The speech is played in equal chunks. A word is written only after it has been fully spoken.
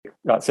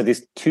Right, so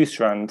these two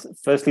strands,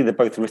 firstly, they're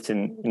both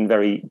written in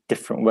very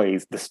different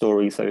ways, the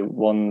story. So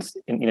one's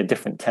in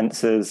different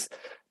tenses,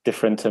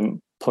 different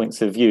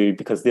points of view,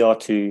 because they are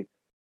two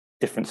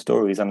different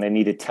stories and they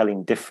needed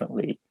telling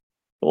differently.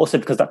 But also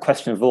because that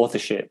question of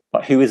authorship,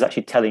 like who is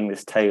actually telling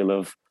this tale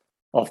of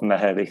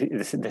Meher,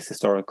 this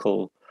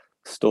historical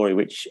story,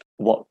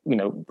 what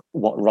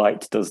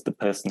right does the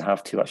person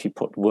have to actually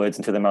put words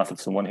into the mouth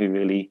of someone who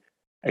really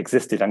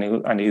existed and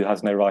who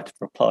has no right to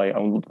reply?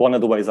 And one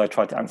of the ways I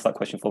tried to answer that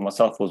question for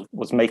myself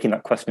was making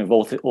that question of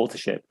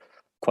authorship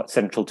quite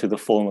central to the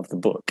form of the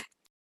book.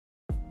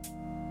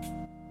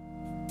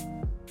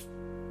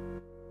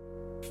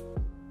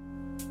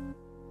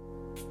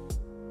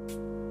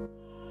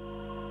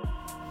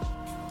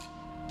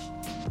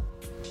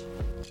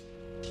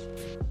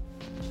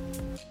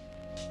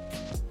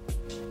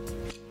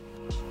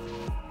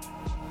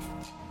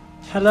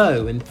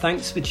 Hello, and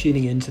thanks for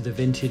tuning in to the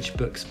Vintage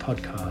Books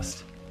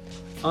podcast.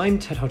 I'm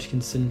Ted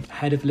Hodgkinson,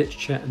 Head of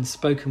Literature and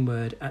Spoken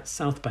Word at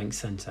Southbank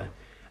Centre,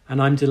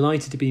 and I'm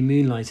delighted to be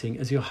moonlighting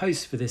as your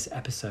host for this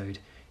episode,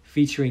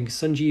 featuring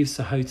Sanjeev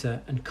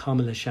Sahota and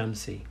Kamala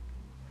Shamsie.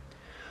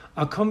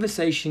 Our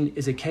conversation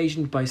is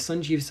occasioned by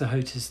Sanjeev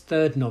Sahota's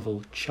third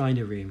novel,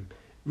 China Room,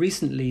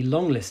 recently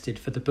longlisted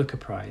for the Booker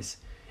Prize.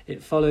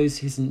 It follows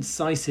his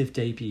incisive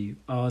debut,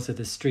 Ours Are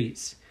the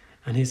Streets,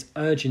 and his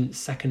urgent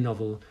second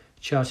novel,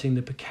 charting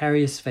the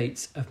precarious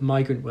fates of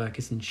migrant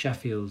workers in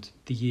Sheffield,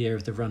 the year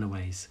of the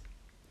runaways.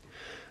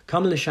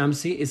 Kamala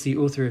Shamsie is the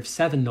author of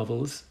 7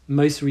 novels,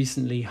 most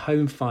recently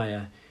Home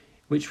Fire,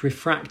 which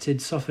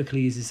refracted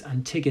Sophocles'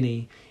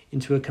 Antigone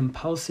into a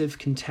compulsive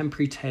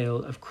contemporary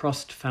tale of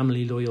crossed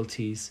family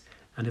loyalties,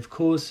 and of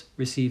course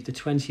received the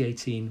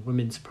 2018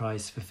 Women's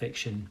Prize for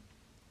Fiction.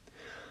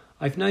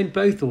 I've known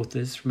both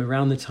authors from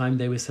around the time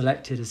they were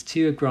selected as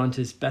 2 of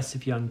Granta's Best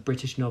of Young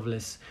British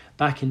Novelists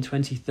back in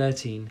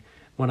 2013,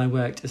 when I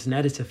worked as an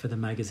editor for the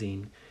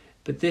magazine,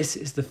 but this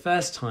is the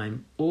first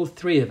time all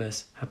 3 of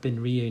us have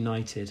been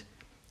reunited,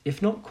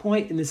 if not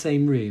quite in the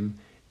same room,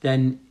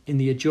 then in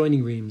the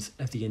adjoining rooms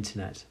of the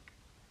internet.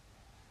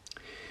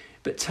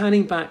 But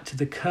turning back to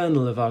the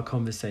kernel of our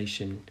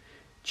conversation,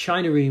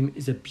 China Room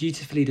is a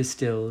beautifully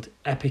distilled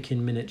epic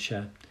in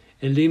miniature,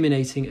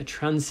 illuminating a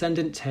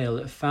transcendent tale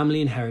of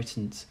family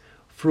inheritance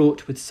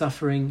fraught with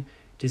suffering,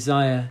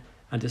 desire,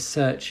 and a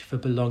search for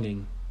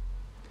belonging.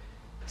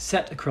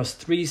 Set across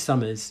 3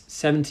 summers,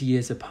 70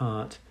 years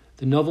apart,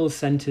 the novel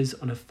centres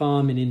on a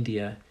farm in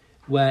India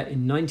where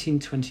in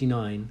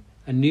 1929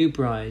 a new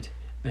bride,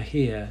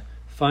 Meher,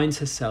 finds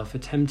herself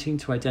attempting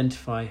to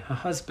identify her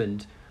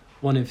husband,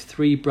 one of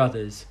 3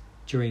 brothers,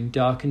 during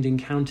darkened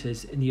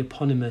encounters in the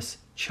eponymous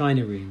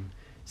China Room,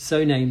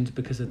 so named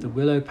because of the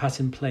willow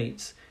pattern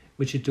plates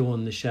which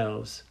adorn the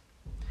shelves.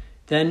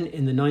 Then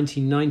in the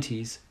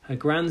 1990s, her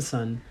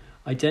grandson,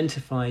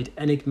 identified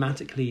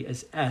enigmatically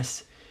as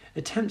S,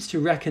 attempts to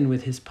reckon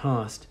with his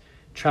past,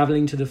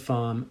 travelling to the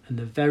farm and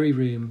the very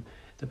room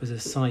that was a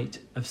site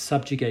of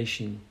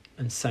subjugation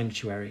and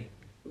sanctuary.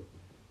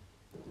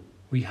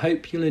 We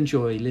hope you'll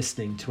enjoy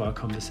listening to our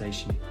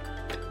conversation.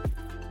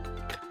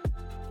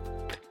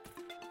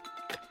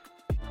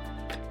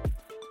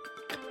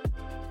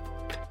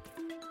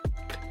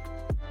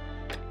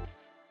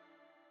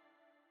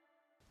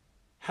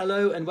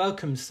 Hello and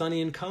welcome,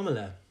 Sunny and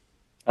Kamala.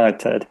 Hi,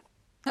 Ted.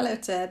 Hello,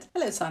 Ted.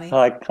 Hello, Sunny.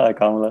 Hi,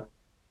 Kamala.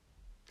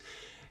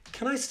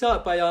 Can I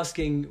start by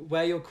asking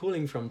where you're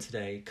calling from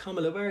today?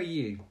 Kamala, where are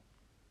you?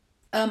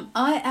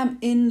 I am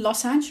in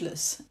Los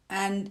Angeles,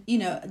 and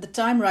at the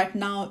time right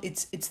now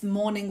it's the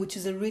morning, which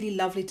is a really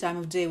lovely time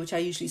of day, which I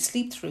usually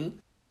sleep through.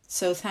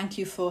 So thank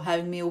you for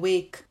having me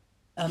awake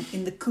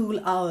in the cool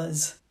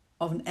hours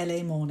of an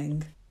LA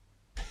morning.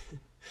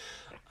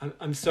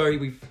 I'm sorry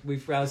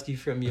we've roused you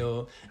from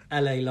your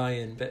LA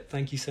lion, but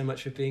thank you so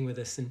much for being with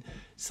us. And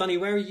Sunny,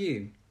 where are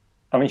you?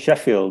 I'm in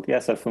Sheffield. Yeah,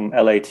 so from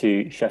LA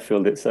to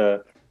Sheffield, it's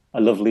a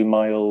lovely,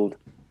 mild,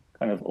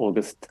 kind of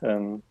August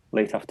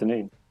late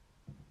afternoon.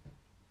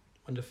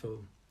 Wonderful.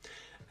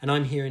 And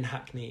I'm here in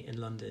Hackney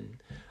in London.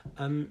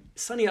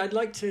 Sunny, I'd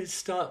like to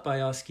start by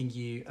asking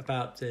you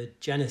about the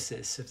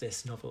genesis of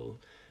this novel.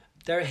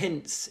 There are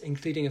hints,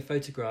 including a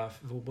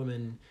photograph of a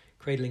woman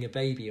cradling a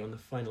baby on the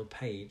final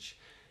page,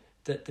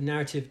 that the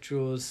narrative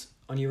draws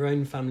on your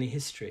own family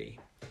history.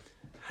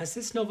 Has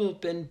this novel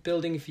been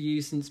building for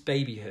you since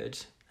babyhood?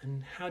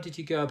 And how did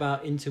you go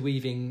about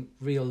interweaving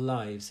real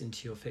lives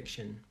into your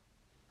fiction?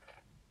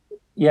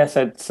 Yes,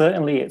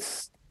 certainly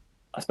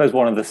I suppose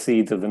one of the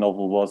seeds of the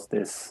novel was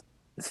this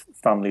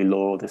family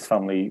lore, this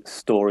family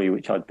story,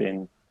 which I'd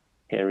been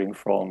hearing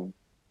from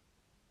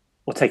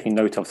or taking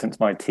note of since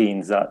my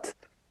teens, that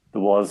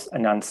there was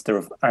an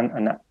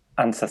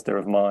ancestor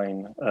of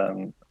mine,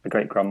 a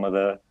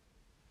great-grandmother,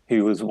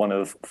 who was one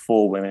of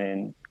 4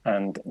 women,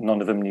 and none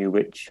of them knew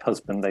which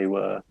husband they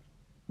were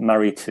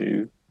married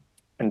to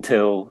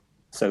until,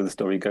 so the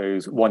story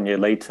goes, 1 year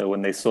later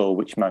when they saw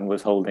which man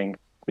was holding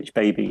which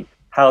baby.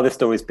 How this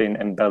story's been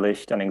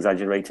embellished and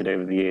exaggerated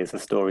over the years, the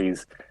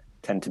stories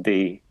tend to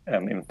be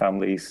in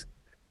families,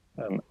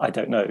 I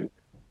don't know.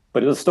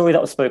 But it was a story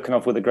that was spoken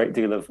of with a great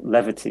deal of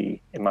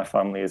levity in my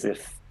family, as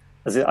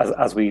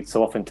we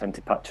so often tend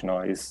to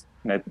patronise,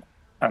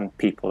 and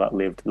people that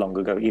lived long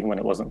ago, even when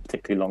it wasn't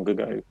particularly long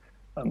ago.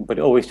 But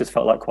it always just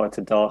felt like quite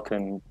a dark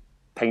and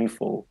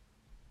painful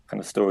kind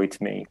of story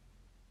to me.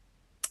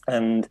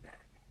 And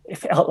it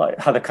felt like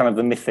it had a kind of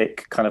the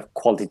mythic kind of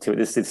quality to it.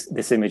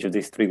 This image of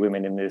these three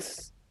women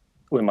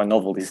in my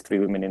novel, these three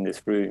women in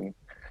this room.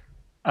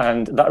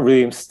 And that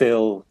room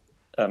still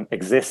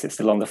exists. It's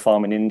still on the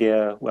farm in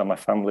India where my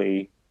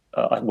family,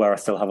 where I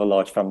still have a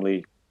large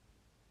family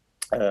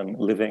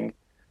living.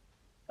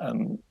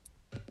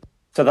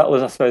 So that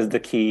was, I suppose, the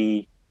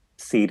key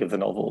seed of the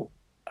novel.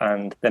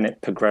 And then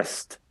it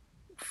progressed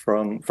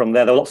from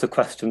there. There were lots of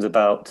questions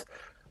about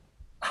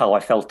how I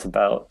felt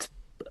about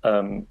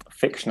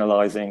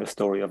fictionalizing a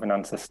story of an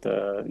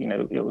ancestor.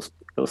 It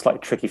was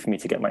like tricky for me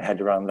to get my head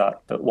around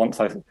that. But once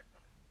I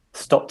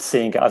stopped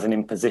seeing it as an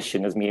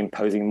imposition, as me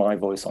imposing my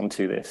voice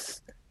onto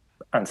this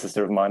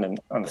ancestor of mine, and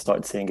I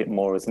started seeing it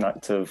more as an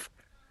act of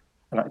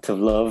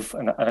love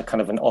and a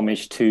kind of an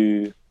homage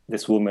to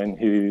this woman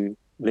who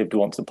lived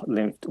once upon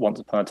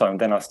a time.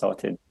 Then I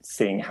started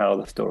seeing how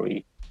the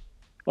story,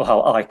 or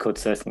how I could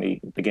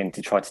certainly begin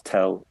to try to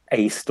tell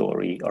a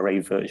story or a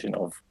version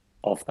of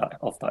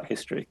that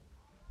history.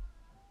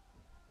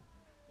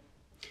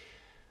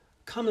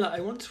 Kamala, I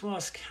want to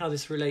ask how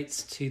this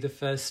relates to the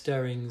first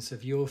stirrings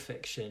of your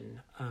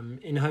fiction.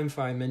 In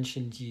Homefire, I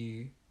mentioned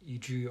you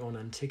drew on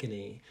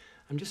Antigone.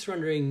 I'm just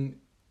wondering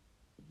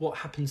what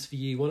happens for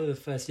you. What are the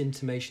first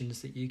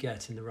intimations that you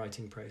get in the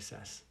writing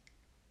process?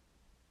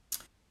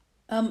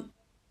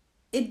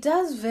 It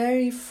does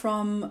vary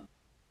from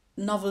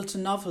novel to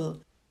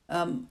novel,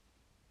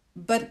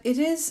 but it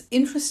is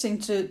interesting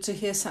to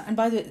hear some. And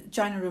by the way,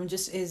 China Room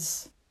just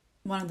is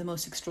one of the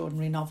most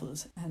extraordinary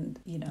novels, and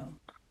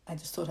I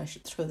just thought I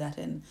should throw that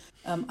in.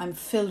 I'm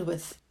filled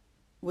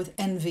with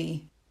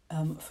envy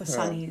for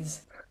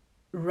Sunny's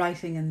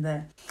writing in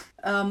there.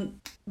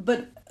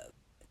 But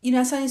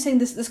as Sunny's saying,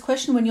 this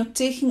question, when you're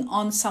taking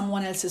on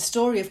someone else's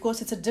story, of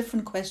course, it's a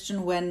different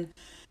question when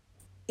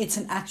it's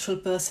an actual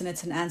person,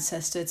 it's an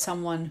ancestor, it's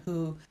someone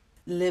who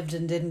lived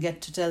and didn't get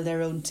to tell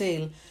their own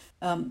tale.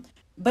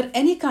 But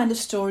any kind of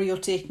story you're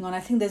taking on, I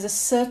think there's a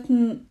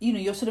certain,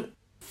 your sort of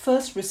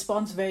first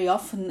response very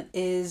often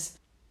is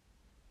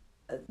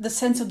the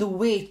sense of the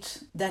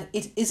weight that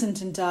it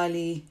isn't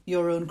entirely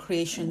your own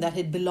creation, that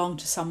it belonged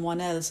to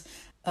someone else.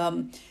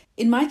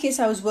 In my case,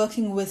 I was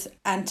working with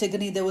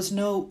Antigone. There was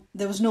no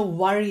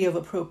worry of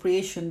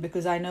appropriation,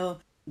 because I know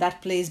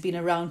that play's been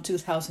around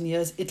 2,000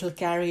 years. It'll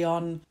carry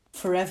on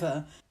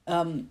forever.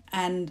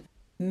 And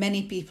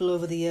many people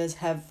over the years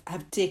have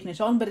taken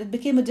it on. But it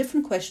became a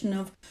different question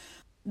of,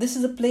 this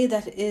is a play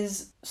that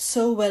is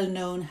so well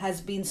known,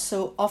 has been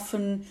so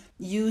often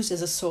used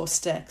as a source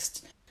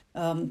text.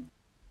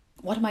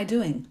 What am I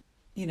doing?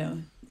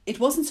 It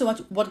wasn't so much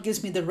what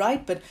gives me the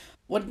right, but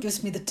what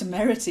gives me the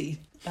temerity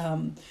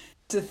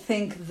to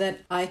think that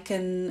I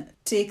can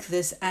take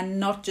this and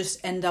not just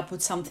end up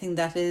with something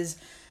that is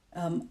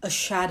a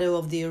shadow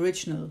of the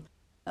original.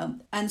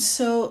 And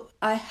so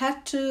I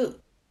had to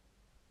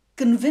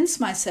convince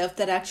myself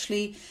that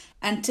actually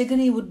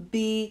Antigone would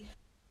be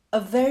a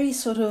very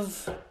sort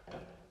of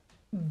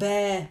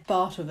bare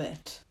part of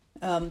it.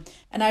 And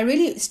I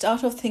really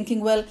start off thinking,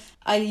 well,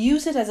 I'll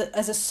use it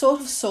as a sort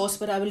of source,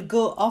 but I will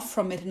go off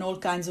from it in all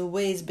kinds of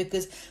ways,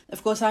 because,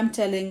 of course, I'm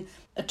telling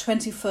a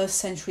 21st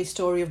century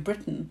story of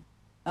Britain.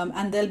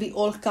 And there'll be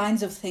all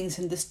kinds of things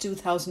in this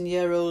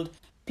 2,000-year-old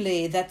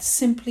play that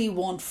simply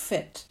won't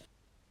fit.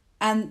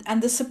 And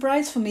the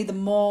surprise for me, the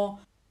more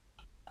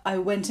I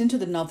went into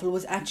the novel,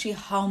 was actually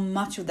how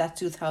much of that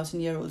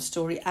 2,000-year-old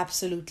story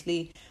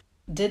absolutely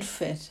did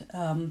fit.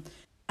 And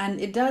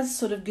it does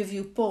sort of give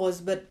you pause,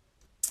 but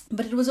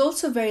it was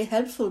also very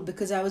helpful,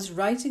 because I was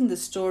writing the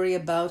story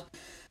about,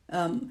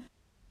 a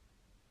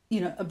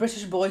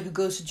British boy who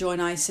goes to join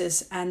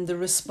ISIS and the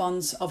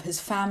response of his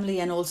family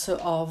and also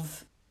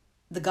of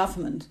the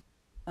government.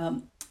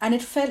 And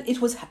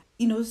it was,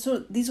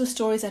 so these were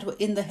stories that were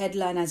in the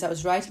headline as I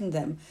was writing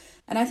them.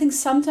 And I think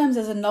sometimes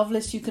as a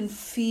novelist, you can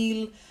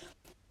feel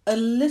a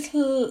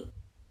little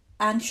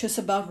anxious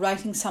about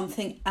writing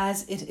something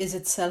as it is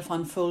itself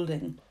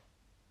unfolding.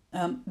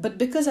 But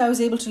because I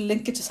was able to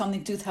link it to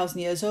something 2,000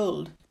 years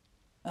old,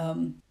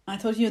 I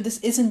thought, this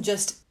isn't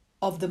just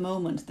of the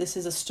moment. This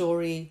is a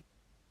story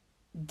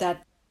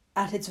that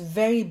at its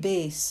very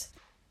base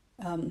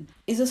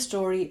is a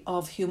story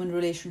of human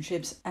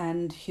relationships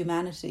and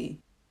humanity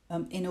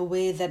in a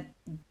way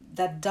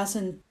that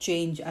doesn't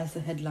change as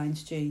the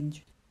headlines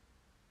change.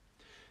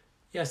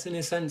 Yes, in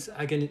a sense,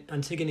 again,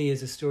 Antigone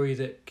is a story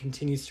that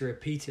continues to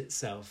repeat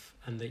itself,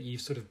 and that you've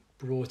sort of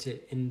brought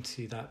it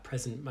into that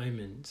present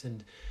moment.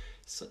 And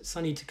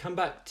Sunny, to come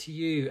back to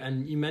you,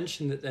 and you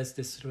mentioned that there's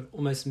this sort of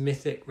almost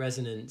mythic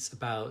resonance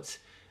about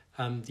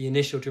the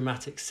initial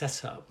dramatic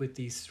setup with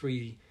these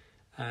three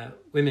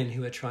women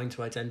who are trying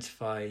to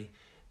identify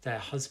their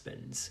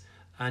husbands.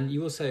 And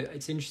you also,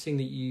 it's interesting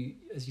that you,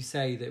 as you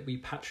say, that we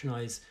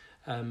patronise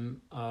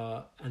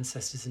our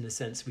ancestors in a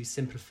sense, we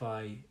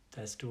simplify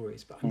their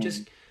stories. But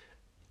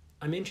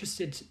I'm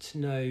interested to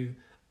know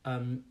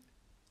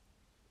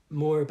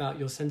more about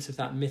your sense of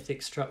that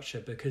mythic structure,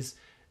 because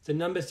the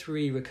number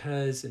 3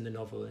 recurs in the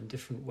novel in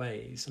different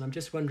ways, and I'm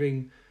just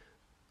wondering,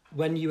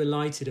 when you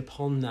alighted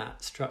upon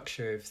that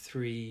structure of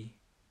three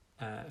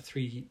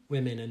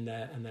women and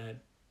their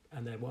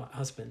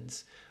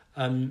husbands,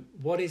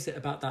 what is it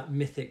about that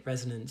mythic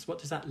resonance? What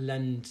does that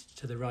lend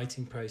to the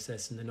writing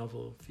process in the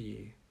novel for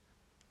you?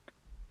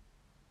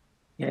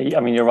 Yeah,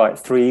 I mean, you're right.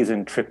 Threes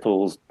and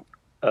triples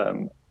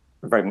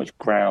very much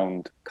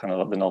ground kind of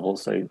like the novel.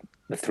 So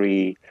the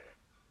 3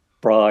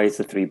 brides,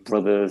 the 3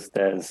 brothers,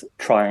 there's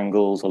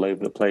triangles all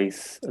over the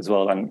place as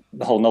well. And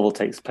the whole novel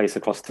takes place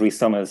across 3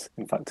 summers,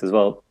 in fact, as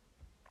well,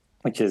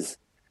 which is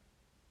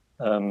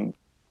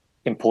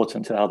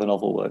important to how the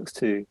novel works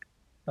too.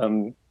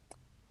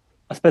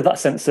 I suppose that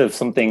sense of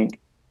something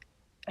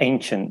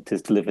ancient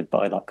is delivered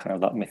by that kind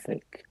of that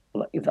mythic,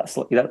 that's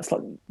like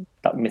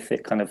that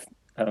mythic kind of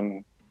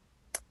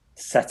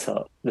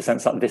setup. The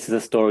sense that this is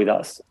a story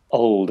that's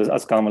old,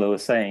 as Carmelo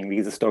was saying.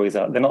 These are stories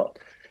that they're not.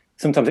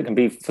 Sometimes it can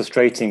be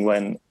frustrating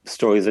when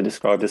stories are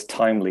described as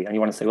timely, and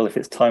you want to say, well, if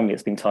it's timely,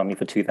 it's been timely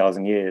for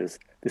 2,000 years.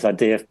 This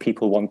idea of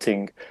people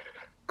wanting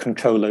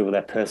control over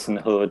their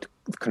personhood,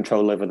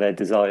 control over their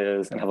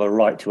desires, and have a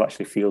right to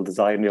actually feel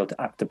desire and be able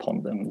to act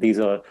upon them. These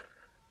are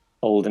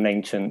old and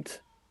ancient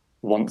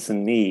wants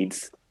and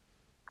needs.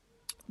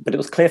 But it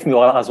was clear for me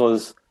while as I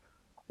was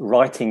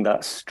writing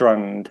that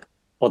strand,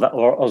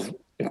 because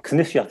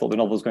initially I thought the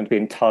novel was going to be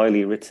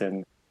entirely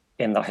written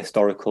in that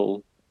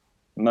historical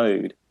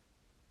mode.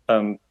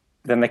 Then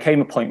there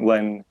came a point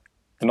when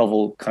the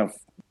novel kind of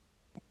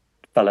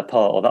fell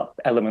apart, or that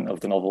element of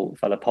the novel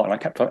fell apart, and I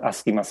kept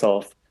asking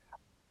myself,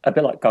 a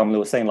bit like Gamla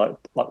was saying, like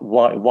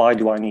why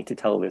do I need to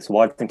tell this?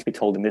 Why do I need to be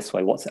told in this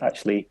way? What's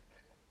actually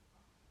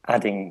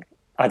adding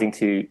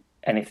to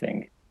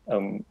anything?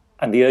 And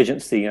the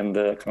urgency and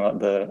the kind of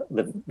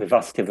the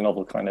vivacity of the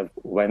novel kind of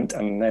went,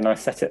 and then I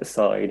set it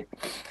aside.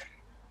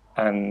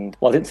 And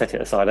I didn't set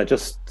it aside. I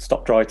just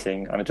stopped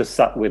writing, and I just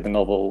sat with the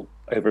novel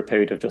over a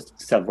period of just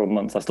several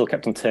months. I still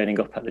kept on turning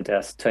up at the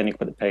desk, turning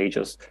up at the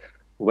pages,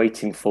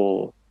 waiting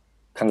for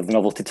kind of the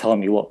novel to tell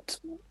me what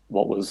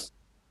was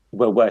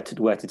where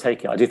to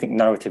take it. I do think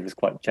narrative is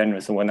quite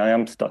generous, and when I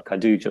am stuck, I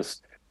do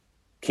just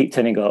keep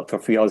turning up for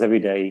 3 hours every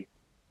day.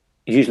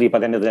 Usually by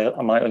the end of the day,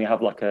 I might only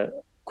have like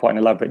quite an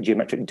elaborate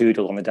geometric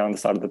doodle on down the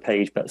side of the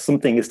page, but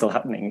something is still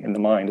happening in the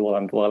mind while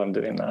I'm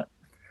doing that.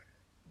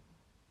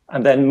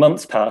 And then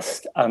months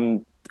passed,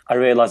 and I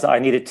realized that I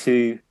needed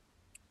to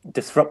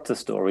disrupt the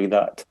story.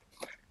 That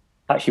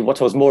actually what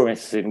I was more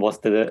interested in was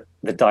the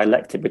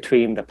dialectic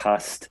between the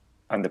past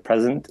and the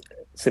present,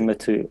 similar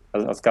to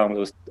as Gamla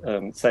was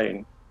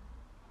saying.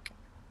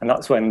 And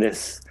that's when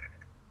this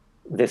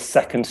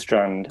second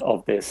strand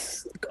of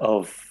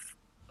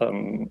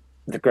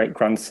the great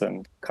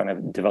grandson kind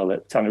of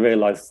developed, and I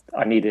realized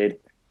I needed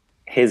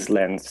his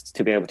lens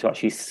to be able to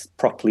actually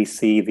properly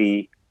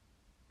see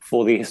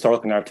for the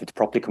historical narrative to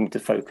properly come into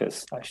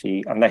focus,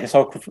 actually. And the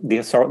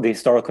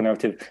historical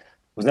narrative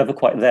was never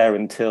quite there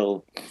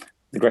until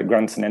the great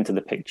grandson entered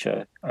the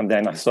picture. And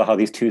then I saw how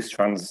these 2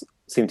 strands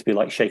seemed to be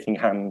like shaking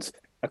hands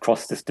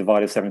across this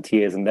divide of 70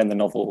 years. And then the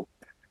novel,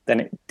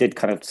 then it did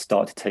kind of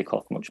start to take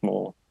off much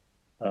more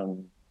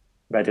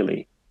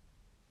readily.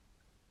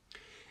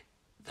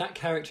 That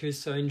character is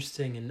so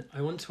interesting, and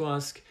I want to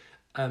ask,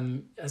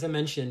 as I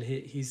mentioned,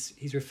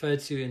 he's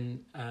referred to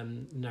in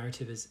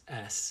narrative as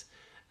S,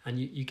 and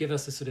you give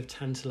us a sort of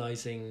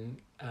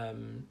tantalizing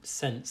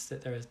sense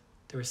that there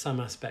are some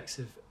aspects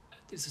of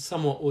it's a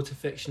somewhat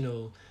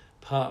autofictional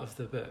part of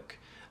the book,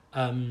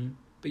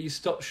 but you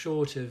stop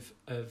short of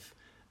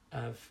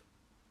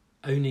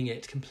owning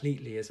it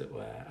completely, as it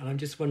were. And I'm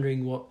just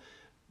wondering,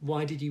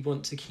 why did you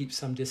want to keep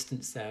some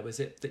distance there? Was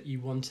it that you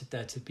wanted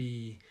there to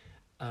be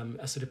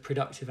a sort of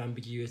productive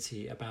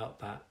ambiguity about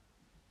that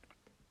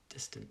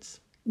distance?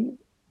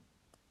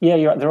 Yeah,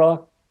 you're right. There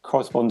are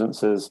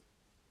correspondences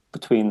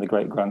between the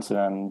great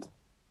grandson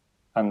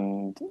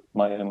and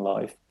my own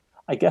life.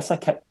 I guess I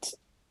kept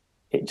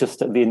it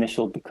just at the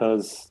initial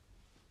because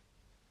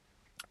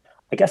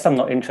I guess I'm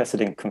not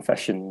interested in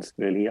confessions,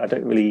 really. I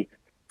don't really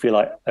feel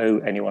like I owe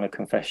anyone a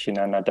confession,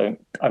 and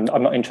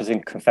I'm not interested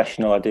in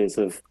confessional ideas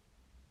of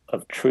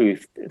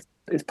truth.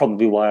 It's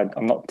probably why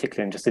I'm not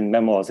particularly interested in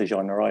memoirs as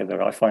genre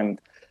either. I find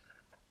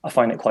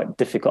it quite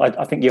difficult.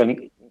 I think you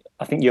only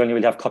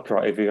really have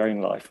copyright over your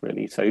own life,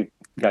 really. So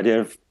the idea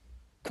of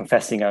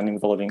confessing and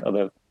involving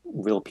other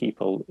real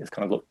people is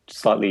kind of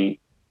slightly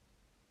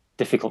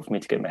difficult for me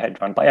to get my head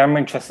around. But I am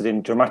interested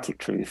in dramatic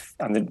truth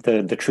and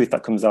the truth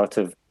that comes out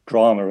of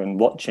drama and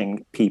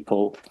watching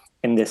people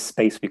in this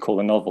space we call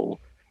a novel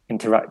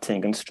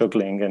interacting and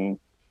struggling and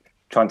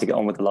trying to get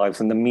on with their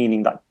lives, and the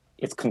meaning that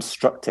it's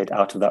constructed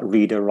out of that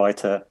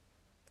reader-writer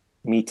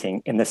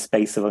meeting in the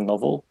space of a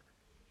novel.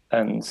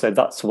 And so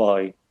that's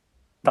the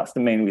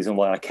main reason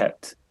why I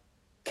kept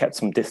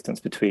some distance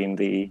between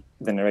the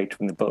narrator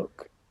in the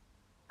book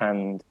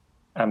and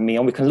me.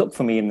 And we can look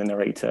for me in the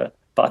narrator,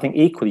 but I think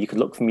equally you could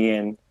look for me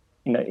in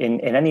in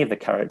any of the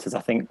characters,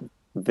 I think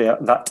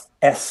that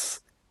S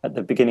at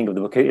the beginning of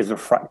the book is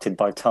refracted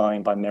by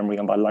time, by memory,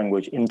 and by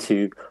language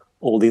into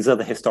all these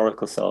other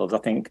historical selves. I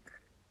think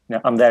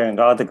I'm there in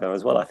Radhaga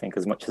as well. I think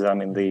as much as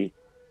I'm in the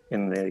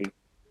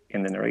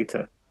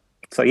narrator.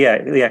 So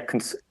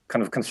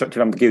kind of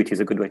constructive ambiguity is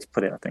a good way to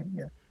put it, I think.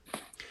 Yeah.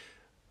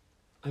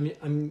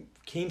 I'm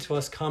keen to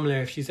ask Kamala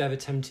if she's ever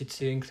tempted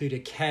to include a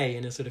K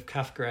in a sort of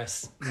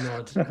Kafkaesque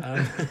nod.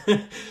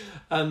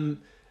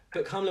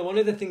 But Kamala, one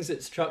of the things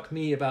that struck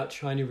me about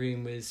China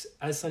Room was,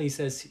 as Sunny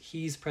says,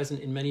 he's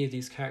present in many of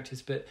these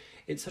characters, but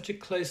it's such a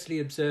closely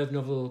observed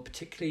novel,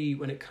 particularly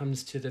when it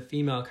comes to the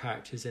female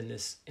characters in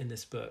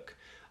this book.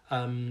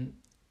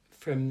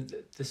 From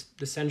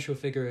the central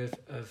figure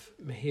of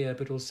Mahir,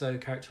 but also a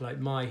character like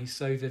Mai, who's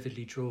so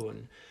vividly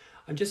drawn.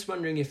 I'm just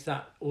wondering if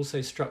that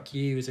also struck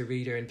you as a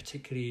reader, and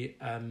particularly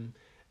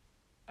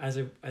as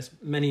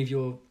many of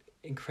your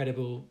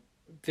incredible,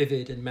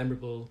 vivid and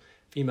memorable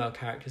female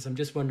characters. I'm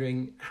just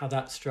wondering how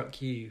that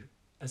struck you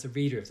as a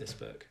reader of this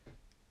book.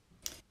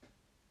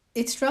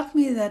 It struck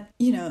me that,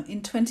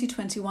 in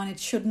 2021, it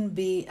shouldn't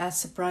be as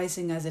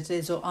surprising as it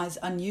is, or as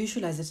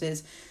unusual as it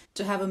is,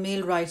 to have a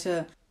male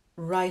writer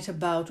write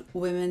about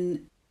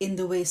women in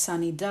the way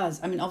Sunny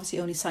does. I mean, obviously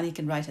only Sunny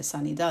can write as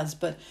Sunny does,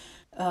 but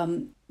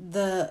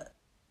the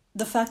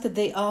fact that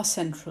they are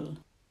central,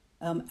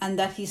 and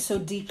that he's so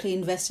deeply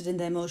invested in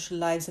their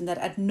emotional lives, and that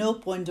at no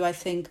point do I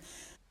think,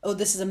 oh,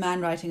 this is a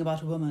man writing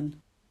about a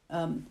woman.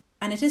 And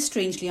it is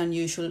strangely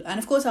unusual. And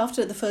of course,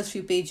 after the first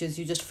few pages,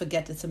 you just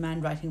forget it's a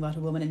man writing about a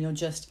woman and you're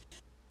just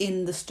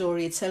in the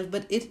story itself.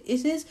 But it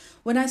is,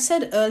 when I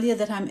said earlier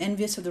that I'm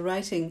envious of the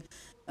writing,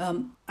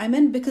 I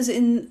meant because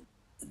in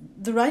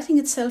the writing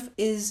itself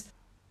is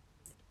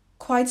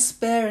quite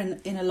spare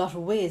in a lot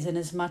of ways, in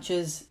as much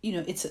as,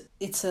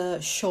 it's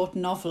a short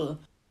novel.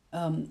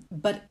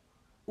 But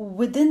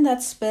within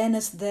that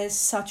spareness, there's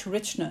such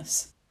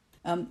richness.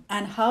 And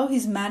how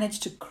he's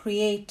managed to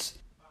create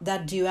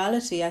that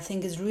duality, I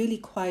think, is really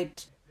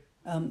quite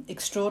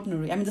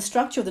extraordinary. I mean, the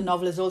structure of the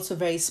novel is also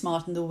very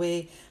smart in the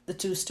way the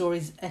two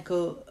stories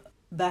echo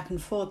back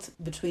and forth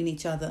between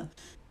each other.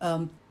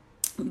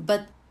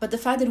 But the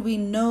fact that we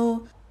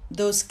know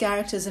those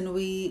characters and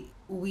we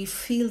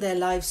feel their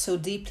lives so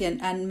deeply,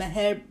 and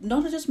Meher,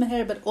 not just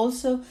Meher, but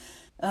also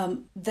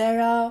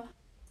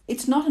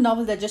it's not a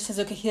novel that just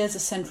says, okay, here's a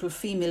central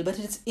female, but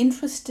it's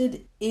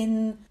interested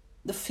in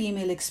the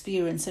female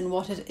experience and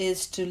what it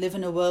is to live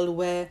in a world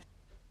where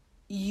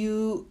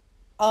you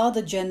are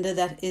the gender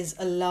that is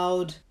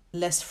allowed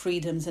less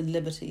freedoms and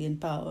liberty and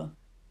power.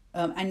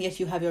 And yet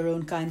you have your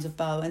own kinds of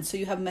power. And so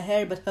you have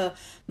Meher, but her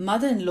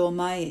mother-in-law,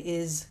 Mai,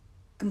 is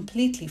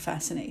completely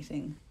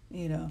fascinating,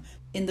 in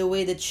the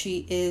way that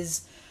she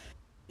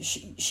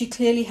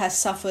clearly has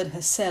suffered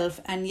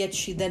herself, and yet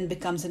she then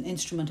becomes an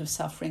instrument of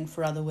suffering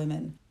for other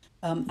women.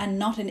 And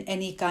not in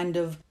any kind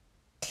of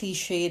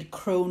cliched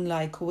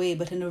crone-like way,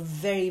 but in a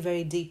very,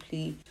 very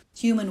deeply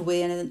human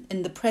way. And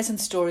in the present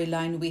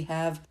storyline, we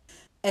have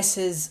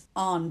S's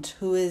aunt,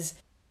 who is,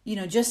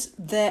 just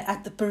there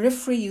at the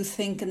periphery, you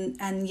think,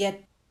 and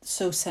yet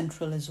so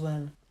central as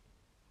well.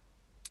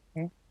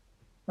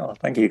 Oh,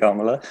 thank you,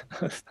 Kamala.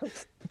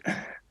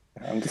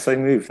 I'm just so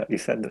moved that you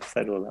said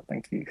all that.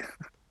 Thank you.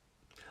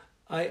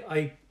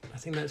 I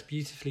think that's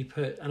beautifully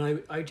put,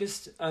 and I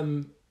just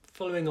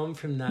following on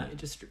from that,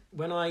 just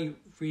when I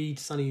read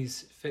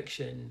Sunny's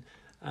fiction,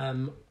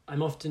 I'm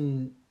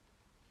often,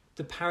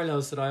 the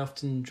parallels that I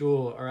often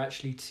draw are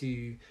actually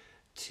to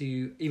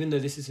even though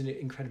this is an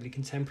incredibly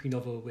contemporary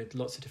novel with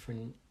lots of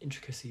different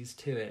intricacies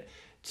to it,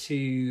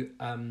 to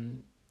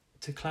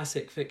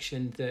classic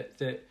fiction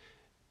that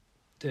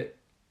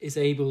is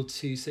able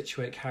to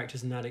situate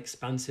characters in that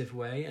expansive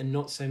way, and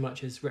not so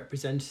much as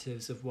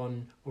representatives of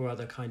one or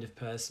other kind of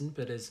person,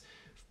 but as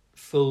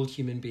full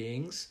human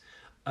beings.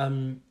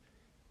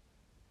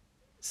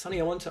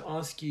 Sunny, I want to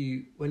ask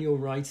you, when you're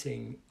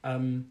writing,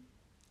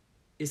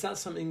 is that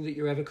something that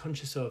you're ever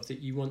conscious of, that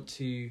you want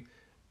to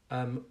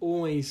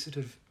always sort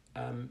of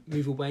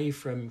move away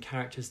from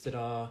characters that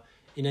are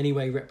in any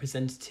way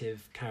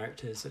representative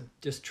characters, and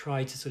just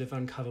try to sort of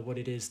uncover what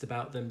it is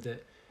about them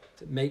that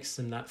makes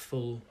them that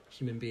full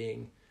human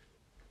being?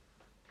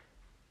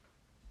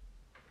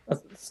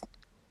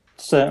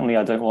 Certainly,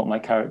 I don't want my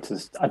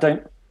characters. I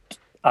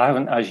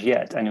haven't as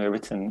yet anyway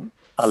written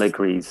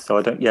allegories, so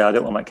I don't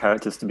want my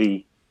characters to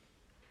be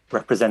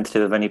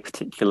representative of any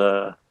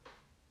particular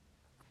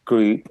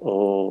group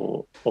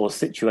or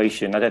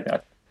situation. I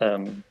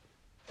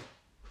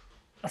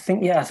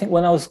think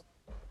when I was,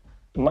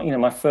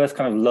 my first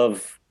kind of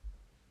love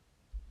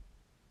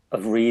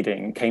of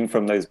reading came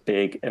from those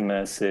big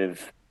immersive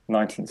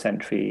 19th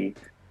century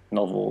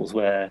novels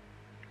where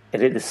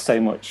it is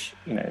so much,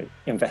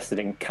 invested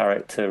in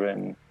character,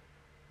 and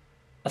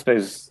I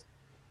suppose,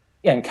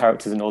 and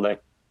characters and all their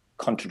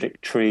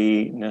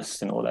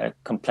contradictoriness and all their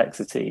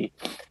complexity.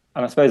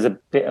 And I suppose a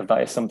bit of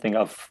that is something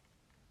has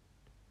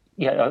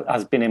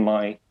been in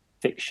my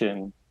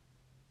fiction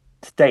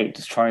to date,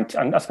 just trying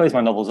to, and I suppose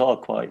my novels are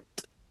quite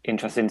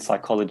interest in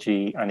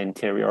psychology and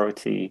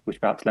interiority,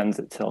 which perhaps lends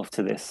itself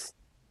to this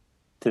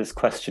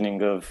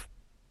questioning of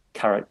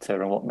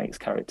character and what makes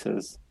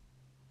characters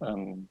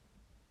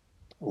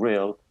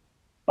real.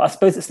 But I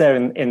suppose it's there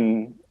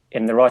in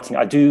the writing.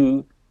 I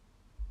do,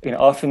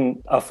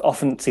 I've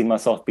often seen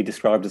myself be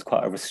described as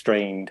quite a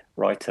restrained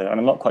writer, and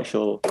I'm not quite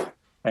sure.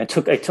 And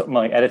it took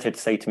my editor to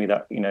say to me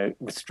that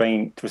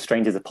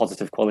restraint is a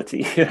positive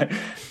quality,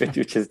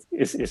 which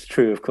is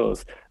true, of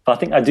course. But I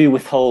think I do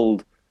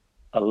withhold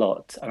a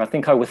lot, and I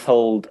think I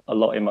withhold a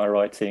lot in my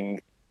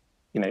writing.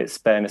 It's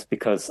fairness,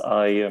 because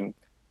I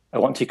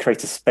want to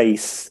create a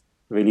space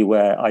really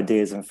where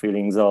ideas and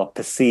feelings are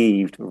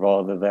perceived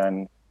rather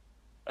than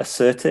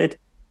asserted.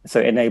 So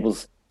it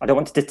enables. I don't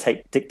want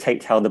to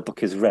dictate how the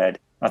book is read.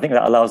 I think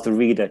that allows the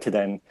reader to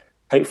then,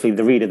 hopefully,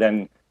 the reader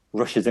then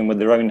rushes in with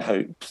their own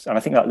hopes. And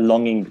I think that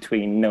longing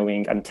between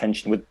knowing and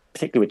tension,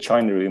 particularly with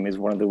China Room, is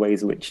one of the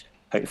ways in which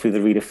hopefully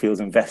the reader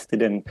feels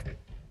invested and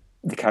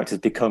the characters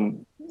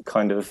become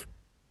kind of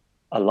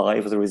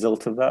alive as a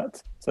result of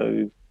that.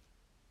 So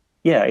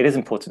yeah, it is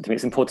important to me.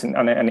 It's important,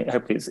 and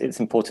hopefully it's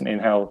important in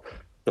how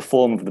the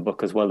form of the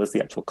book as well as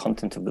the actual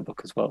content of the book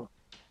as well.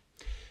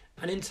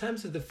 And in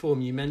terms of the form,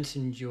 you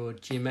mentioned your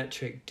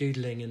geometric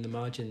doodling in the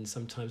margins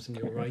sometimes when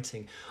you're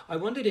writing. I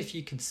wondered if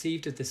you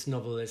conceived of this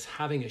novel as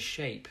having a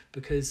shape,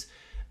 because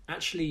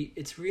actually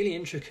it's really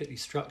intricately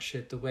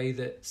structured, the way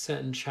that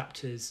certain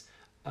chapters,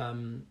 I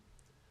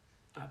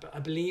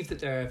believe that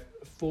there are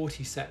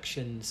 40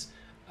 sections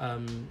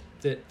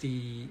that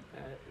the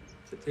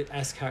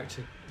S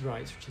character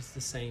writes, which is the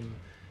same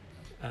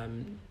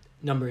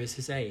number as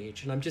his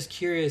age. And I'm just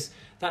curious,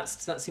 that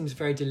seems a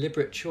very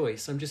deliberate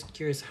choice. I'm just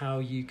curious how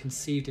you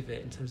conceived of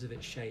it in terms of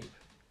its shape.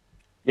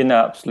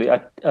 Absolutely.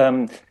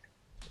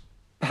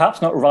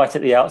 Perhaps not right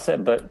at the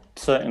outset, but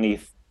certainly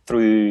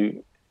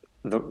through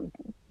the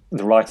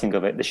writing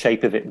of it, the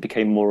shape of it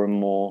became more and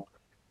more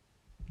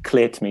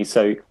clear to me.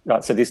 So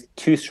these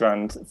two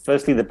strands,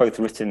 firstly, they're both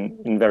written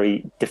in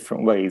very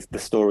different ways, the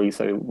story.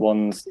 So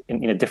one's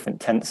in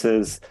different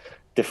tenses,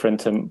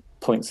 different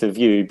points of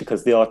view,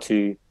 because they are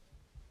two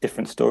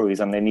different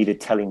stories and they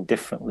needed telling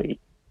differently.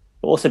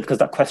 But also because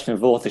that question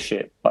of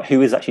authorship, like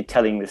who is actually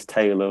telling this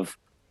tale of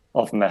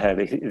Meher,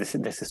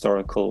 this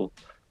historical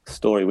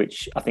story,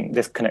 which I think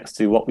this connects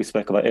to what we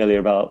spoke about earlier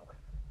about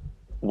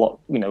what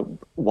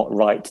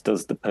right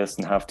does the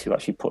person have to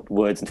actually put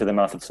words into the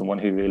mouth of someone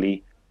who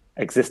really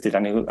existed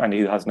and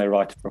who has no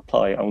right to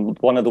reply. And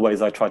one of the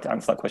ways I tried to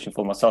answer that question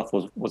for myself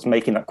was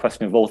making that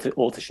question of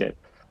authorship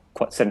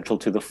quite central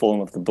to the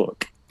form of the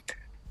book.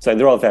 So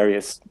there are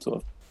various sort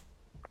of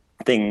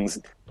things,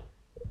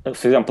 for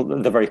example,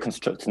 the very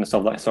constructiveness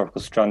of that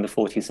historical strand, the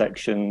 40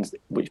 sections,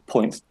 which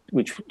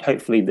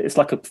hopefully it's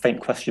like a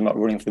faint question mark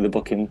running through the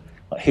book in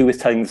like, who is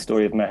telling the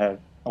story of Meher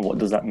and what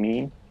does that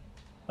mean?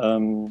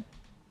 So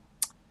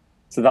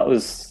that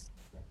was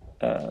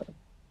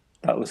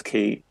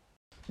key.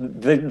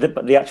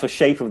 The actual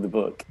shape of the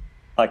book,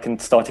 I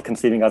started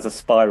conceiving as a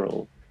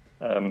spiral.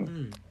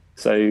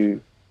 So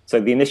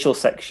the initial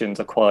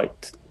sections are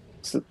quite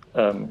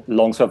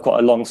long. So I've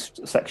got a long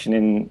section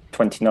in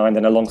 29,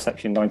 then a long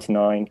section in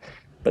 99.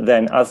 But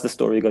then as the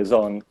story goes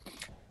on,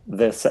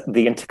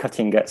 the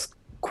intercutting gets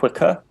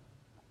quicker.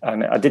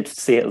 And I did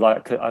see it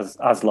as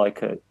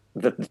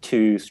the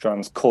two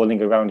strands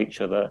coiling around each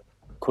other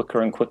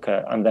quicker and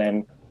quicker. And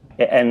then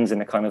it ends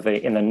in a kind of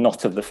in a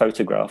knot of the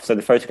photograph. So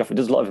the photograph, it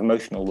does a lot of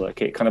emotional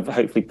work. It kind of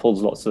hopefully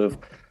pulls lots of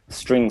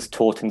strings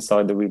taut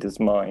inside the reader's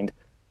mind.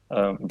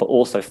 But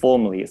also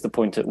formally, it's the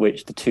point at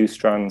which the two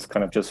strands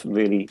kind of just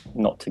really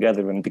knot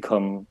together and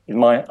become, in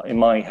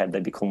my head,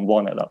 they become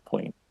one at that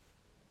point.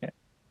 Yeah.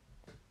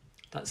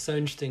 That's so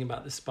interesting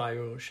about the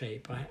spiral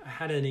shape. I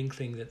had an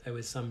inkling that there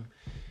was some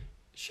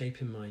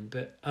shape in mind,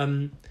 but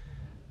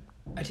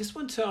I just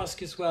want to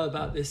ask as well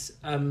about this,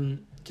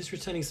 just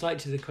returning slightly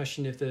to the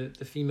question of the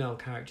female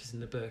characters in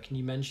the book, and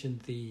you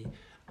mentioned the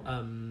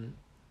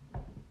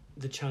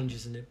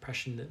challenges and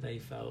oppression that they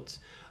felt.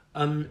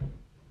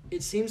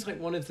 It seems like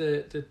one of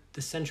the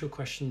central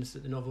questions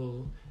that the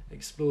novel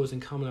explores,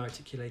 and Carmela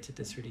articulated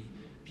this really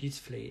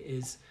beautifully,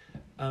 is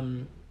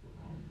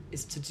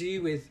to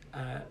do with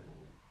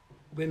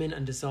women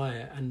and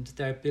desire and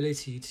their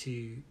ability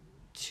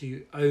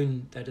to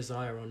own their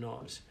desire or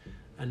not,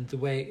 and the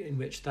way in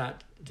which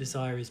that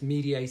desire is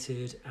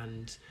mediated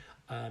and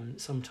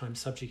sometimes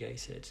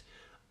subjugated.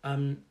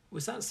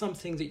 Was that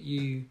something that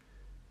you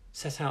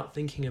set out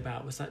thinking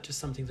about? Was that just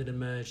something that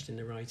emerged in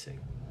the writing?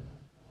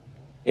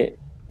 It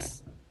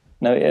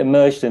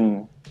emerged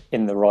in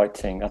the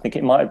writing. I think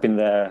it might have been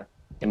there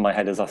in my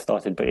head as I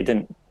started, but it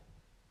didn't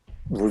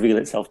reveal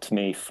itself to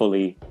me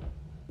fully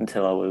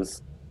until I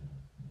was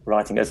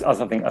writing. As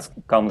I think, as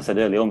Carmela said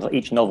earlier, almost like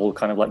each novel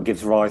kind of like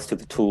gives rise to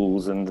the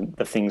tools and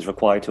the things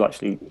required to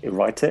actually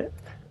write it.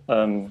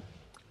 But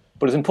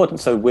it's important.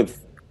 So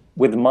with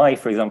Mai,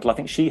 for example, I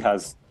think she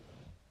has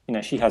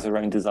her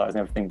own desires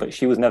and everything, but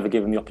she was never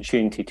given the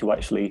opportunity to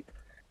actually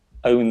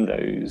own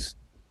those.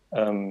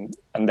 And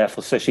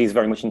therefore, so she's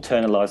very much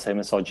internalized her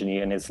misogyny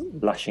and is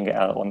lashing it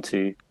out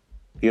onto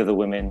the other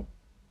women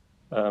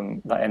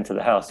that enter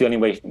the house. The only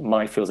way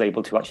Mai feels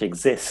able to actually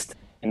exist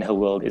in her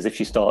world is if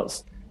she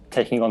starts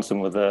taking on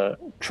some of the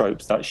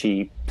tropes that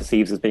she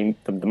perceives as being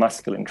the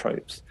masculine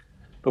tropes.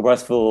 But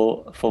whereas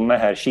for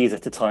Meher, she's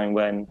at a time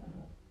when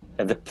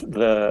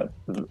the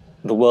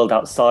world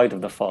outside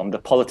of the farm, the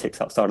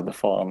politics outside of the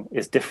farm,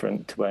 is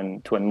different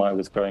to when Mai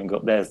was growing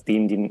up. There's the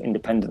Indian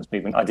independence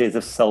movement. Ideas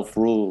of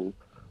self-rule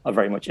are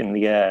very much in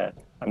the air,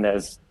 and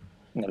there's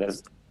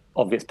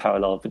obvious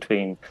parallels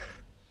between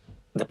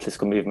the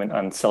political movement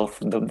and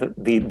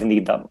the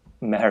need that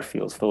Meher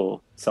feels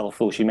for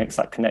self-rule. She makes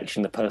that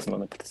connection, the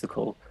personal and the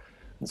political,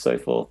 and so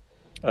forth.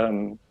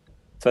 So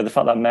the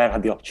fact that Meher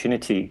had the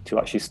opportunity to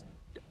actually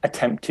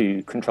attempt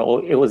to control,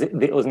 it was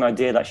an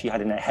idea that she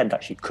had in her head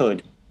that she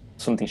could,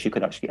 something she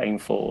could actually aim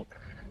for.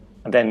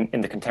 And then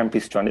in the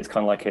contemporary strand, it's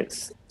kind of like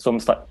it's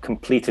almost like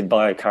completed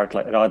by a character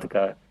like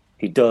Radhika,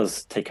 who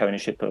does take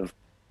ownership of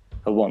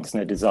her wants and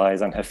her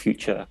desires and her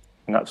future,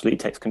 and absolutely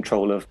takes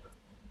control of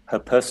her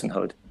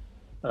personhood,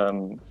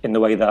 in the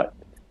way that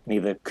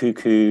neither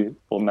Cuckoo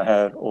or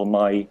Meher or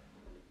Mai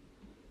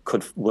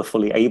were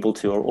fully able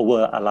to, or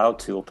were allowed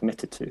to, or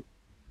permitted to.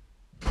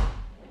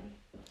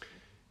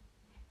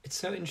 It's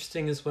so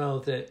interesting as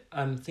well that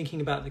thinking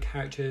about the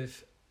character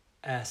of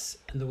S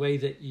and the way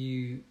that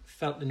you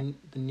felt the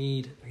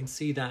need, I can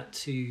see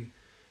that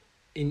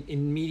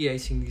in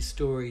mediating these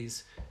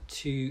stories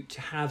to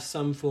have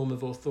some form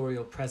of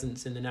authorial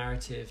presence in the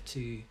narrative,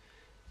 to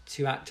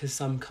act as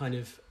some kind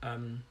of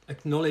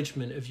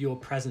acknowledgement of your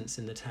presence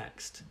in the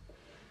text.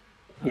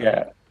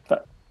 That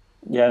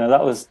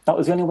was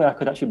the only way I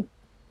could actually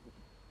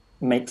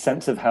make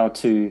sense of how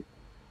to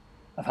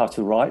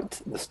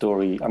write the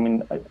story. I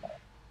mean,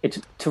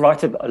 to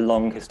write a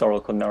long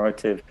historical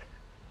narrative,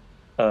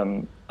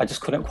 I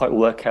just couldn't quite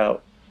work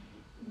out.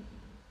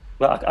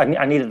 Well,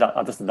 I needed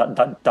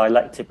that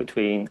dialectic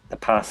between the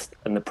past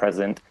and the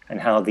present, and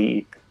how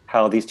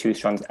these two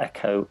strands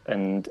echo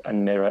and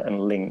mirror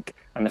and link.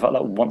 And the fact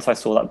that once I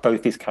saw that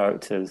both these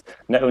characters,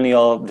 not only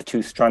are the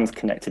two strands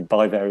connected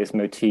by various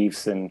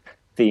motifs and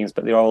themes,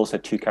 but they are also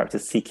two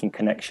characters seeking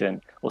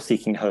connection, or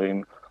seeking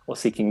home, or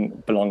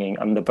seeking belonging,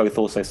 and they're both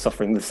also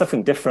suffering. They're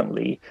suffering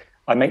differently.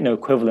 I make no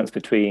equivalence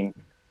between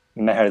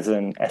Meher's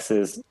and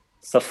S's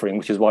suffering,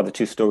 which is why the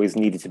two stories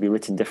needed to be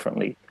written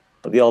differently.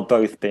 But they are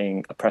both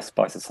being oppressed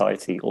by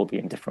society,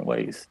 albeit in different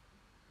ways.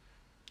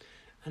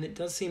 And it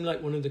does seem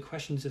like one of the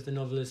questions of the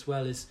novel as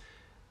well is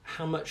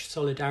how much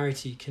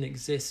solidarity can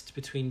exist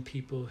between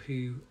people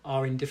who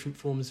are in different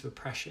forms of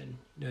oppression.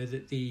 You know,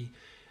 that the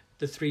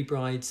three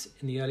brides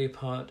in the earlier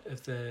part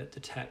of the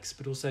text,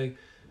 but also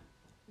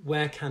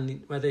where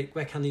can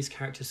these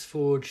characters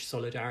forge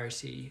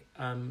solidarity,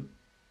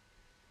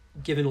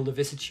 given all the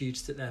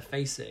vicissitudes that they're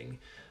facing.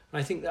 And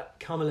I think that,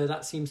 Kamala,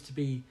 that seems to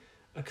be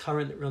a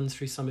current that runs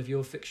through some of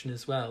your fiction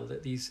as well,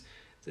 that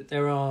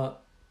there are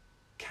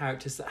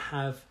characters that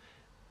have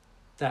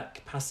that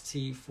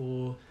capacity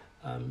for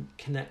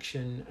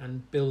connection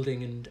and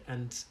building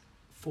and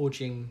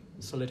forging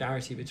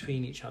solidarity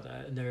between each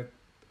other. And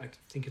I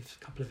think of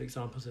a couple of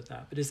examples of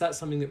that. But is that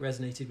something that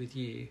resonated with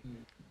you?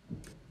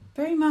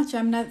 Very much.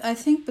 I mean, I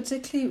think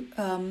particularly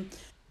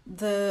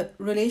the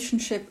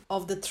relationship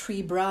of the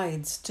three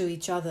brides to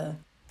each other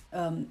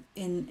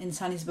in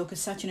Sunny's book is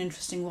such an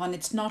interesting one.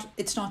 It's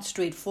not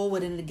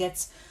straightforward, and it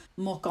gets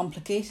more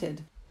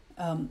complicated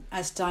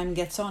as time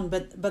gets on.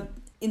 But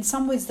in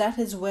some ways, that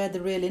is where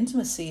the real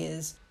intimacy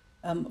is.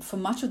 For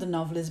much of the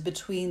novel is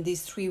between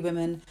these three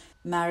women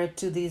married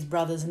to these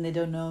brothers, and they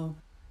don't know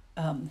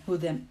who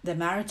they're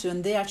married to,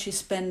 and they actually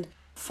spend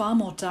far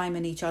more time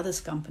in each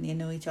other's company and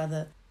know each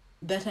other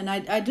better. And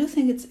I do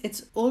think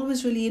it's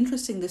always really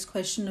interesting, this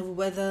question of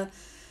whether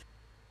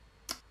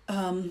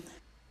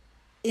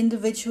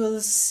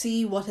individuals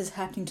see what is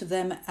happening to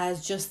them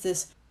as just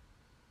this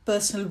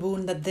personal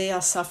wound that they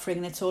are suffering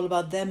and it's all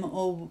about them,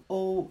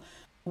 or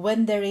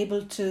when they're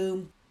able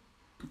to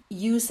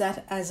use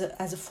that as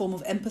a form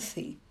of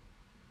empathy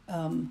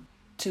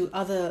to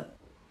other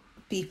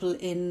people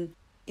in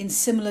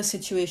similar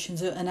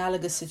situations or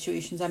analogous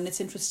situations. I mean,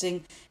 it's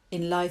interesting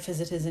in life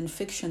as it is in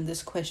fiction,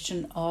 this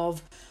question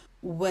of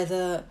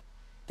whether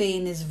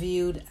pain is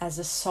viewed as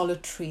a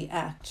solitary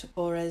act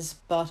or as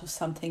part of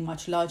something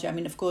much larger. I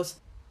mean, of course,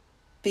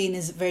 pain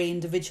is very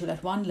individual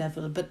at one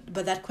level, but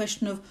that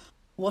question of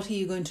what are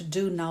you going to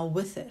do now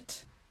with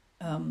it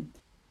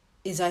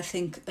is, I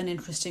think, an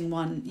interesting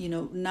one. You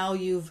know, now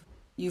you've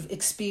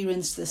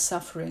experienced this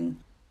suffering.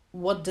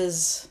 What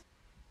does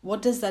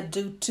that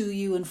do to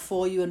you and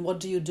for you, and what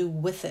do you do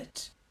with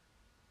it?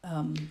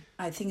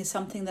 I think it's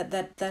something that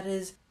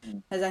has,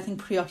 I think,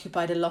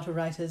 preoccupied a lot of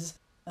writers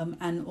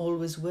and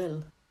always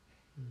will.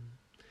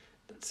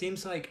 That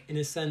seems like, in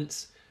a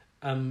sense,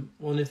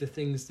 one of the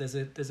things, there's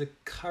a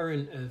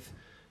current of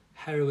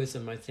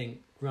heroism, I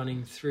think,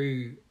 running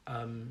through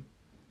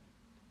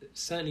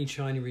certainly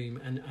China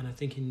Room and I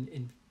think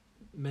in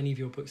many of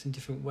your books in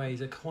different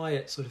ways, a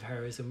quiet sort of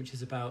heroism, which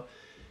is about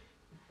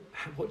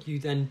what you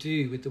then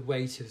do with the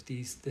weight of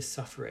this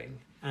suffering.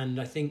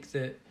 And I think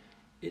that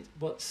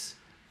what's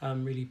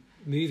really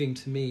moving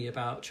to me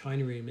about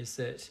China Room is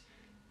that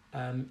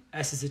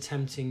S is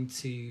attempting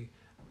to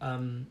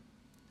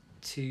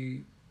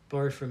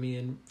borrow from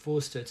Ian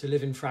Forster, to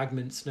live in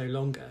fragments no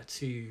longer,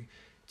 to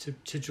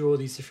draw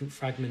these different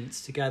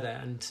fragments together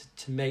and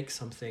to make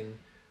something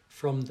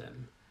from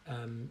them.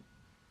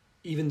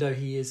 Even though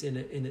he is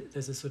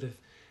there's a sort of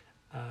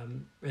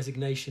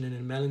resignation and a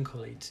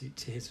melancholy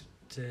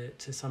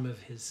to some of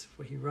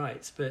what he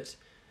writes, but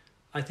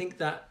I think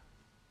that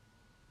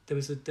there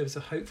was a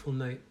hopeful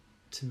note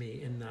to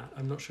me in that.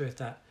 I'm not sure if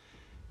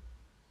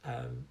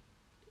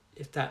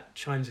that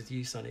chimes with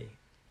you, Sonny.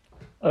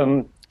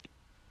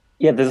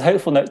 Yeah, there's a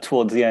hopeful note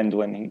towards the end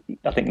when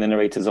I think the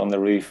narrator's on the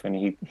roof and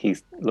he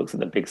looks at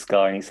the big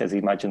sky and he says he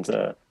imagines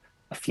a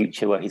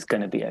future where he's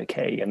going to be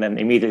okay, and then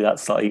immediately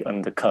that's slightly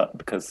undercut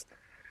because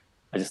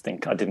I just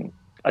think I didn't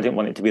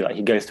want it to be like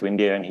he goes to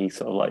India and he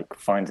sort of like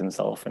finds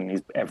himself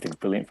and everything's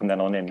brilliant from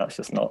then on in. That's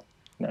just not.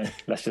 No,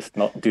 let's just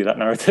not do that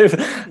narrative.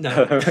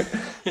 No,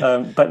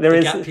 but there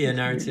is gap year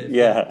narrative.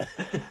 Yeah,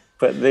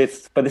 but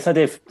this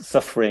idea of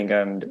suffering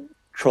and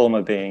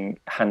trauma being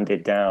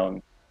handed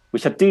down,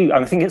 which I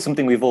think it's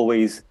something we've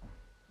always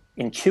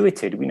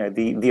intuited. You know,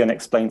 the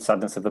unexplained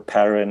sadness of a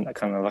parent, a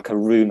kind of like a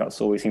room that's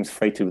always seems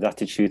freighted with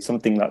attitude,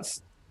 something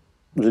that's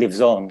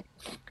lives on.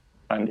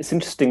 And it's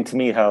interesting to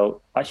me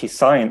how actually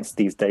science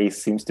these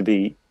days seems to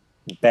be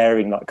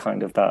bearing that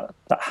kind of that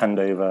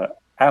handover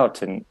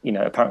out. And you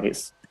know, apparently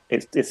it's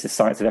the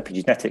science of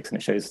epigenetics, and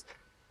it shows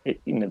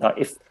that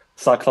if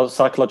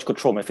psychological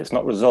trauma, if it's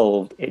not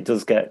resolved,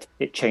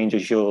 it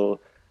changes your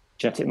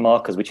genetic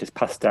markers, which is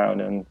passed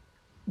down, and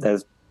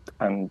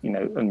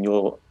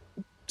your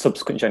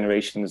subsequent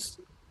generations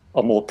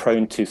are more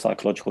prone to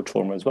psychological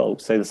trauma as well.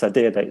 So this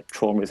idea that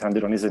trauma is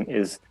handed on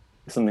is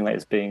something that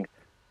is being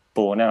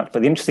borne out.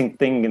 But the interesting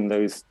thing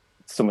in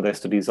some of those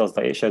studies is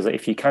that it shows that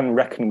if you can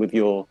reckon with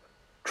your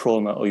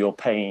trauma or your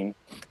pain,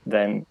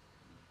 then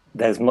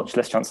there's much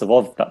less chance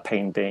of that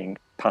pain being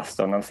passed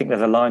on. And I think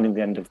there's a line in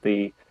the end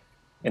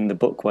in the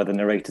book where the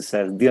narrator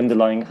says the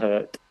underlying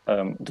hurt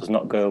does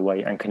not go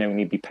away and can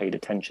only be paid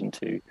attention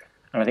to.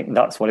 And I think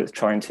that's what it's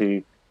trying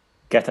to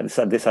get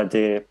at, this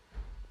idea,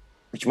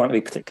 which might not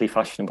be particularly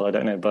fashionable, I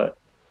don't know, but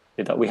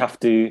that we have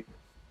to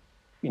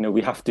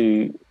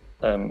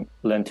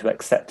learn to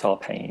accept our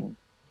pain,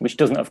 which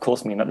doesn't, of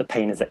course, mean that the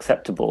pain is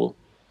acceptable,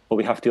 but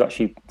we have to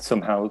actually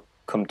somehow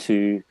come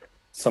to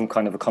some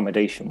kind of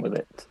accommodation with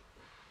it.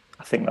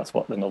 I think that's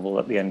what the novel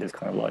at the end is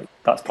kind of like.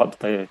 That's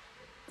probably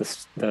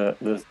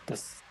the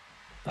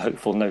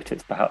hopeful note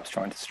it's perhaps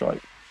trying to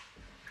strike.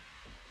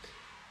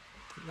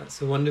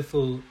 That's a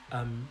wonderful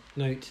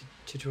note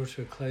to draw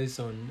to a close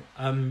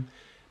on.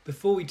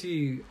 Before we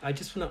do, I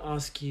just want to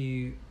ask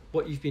you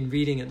what you've been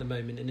reading at the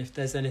moment and if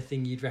there's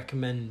anything you'd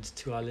recommend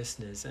to our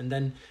listeners. And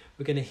then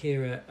we're going to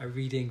hear a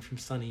reading from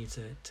Sonny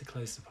to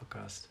close the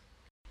podcast.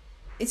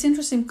 It's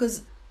interesting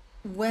because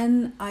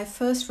when I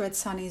first read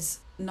Sonny's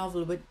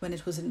novel, when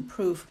it was in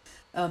proof,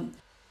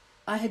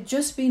 I had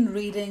just been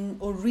reading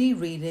or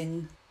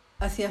rereading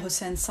Atiya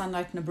Hussein's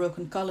Sunlight in a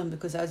Broken Column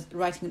because I was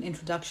writing an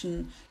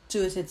introduction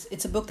to it.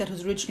 It's a book that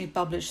was originally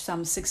published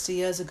some 60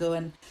 years ago,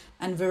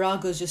 and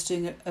Virago is just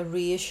doing a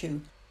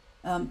reissue.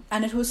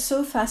 And it was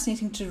so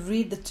fascinating to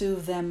read the two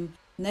of them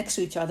next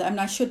to each other. I mean,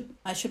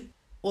 I should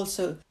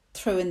also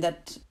throw in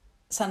that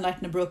Sunlight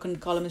in a Broken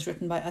Column is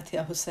written by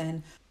Atiya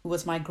Hussein, who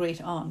was my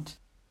great aunt.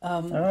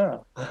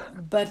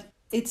 But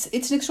it's an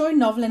extraordinary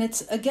novel, and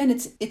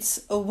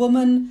it's a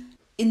woman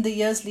in the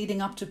years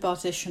leading up to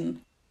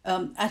partition,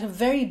 at a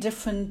very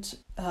different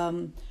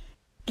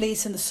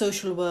place in the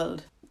social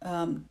world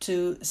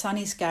to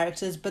Sunny's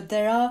characters, but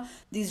there are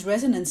these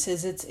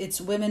resonances.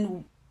 It's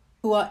women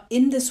who are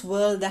in this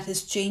world that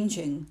is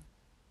changing,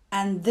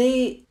 and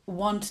they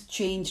want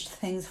changed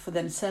things for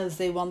themselves.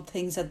 They want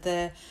things that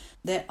their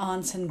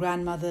aunts and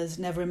grandmothers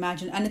never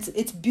imagined, and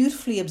it's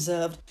beautifully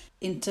observed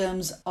in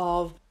terms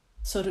of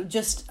sort of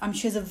just,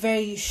 she has a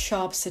very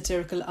sharp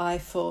satirical eye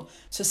for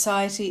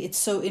society. It's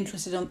so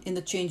interested in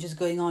the changes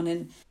going on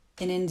in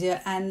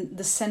India, and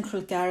the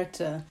central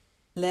character,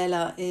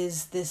 Leila,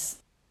 is this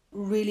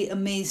really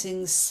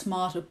amazing,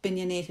 smart,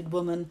 opinionated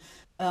woman.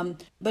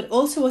 But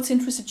also what's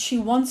interesting, she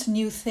wants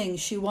new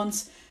things. She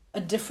wants a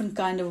different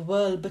kind of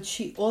world, but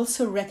she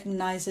also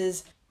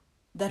recognizes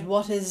that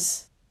what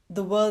is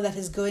the world that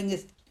is going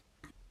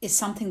is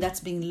something that's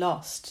being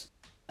lost.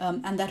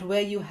 And that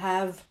where you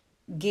have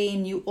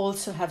gain, you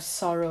also have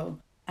sorrow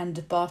and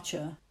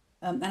departure.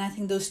 And I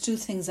think those two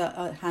things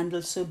are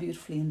handled so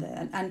beautifully in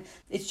there. And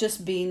it's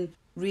just been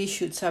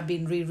reissued, so I've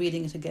been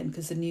rereading it again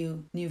because the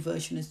new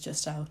version is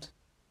just out.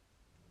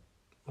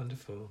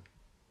 Wonderful.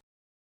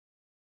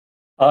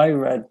 I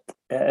read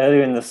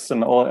earlier in the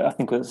summer, or I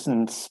think it was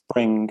in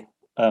spring,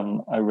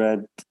 I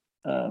read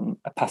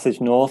A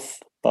Passage North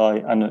by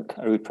Anouk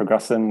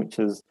Arupragrasam, which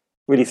has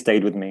really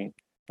stayed with me.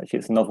 Actually,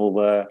 it's a novel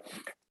about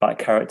a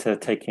character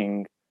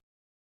taking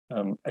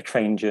a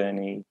train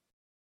journey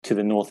to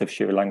the north of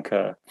Sri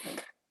Lanka,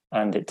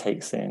 and it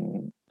takes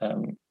in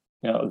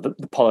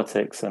the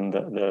politics and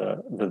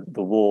the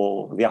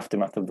war, the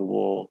aftermath of the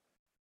war,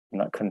 in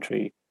that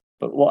country.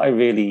 But what I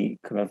really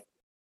kind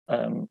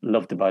of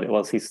loved about it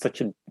was he's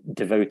such a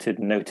devoted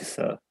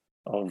noticer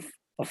of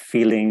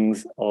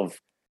feelings, of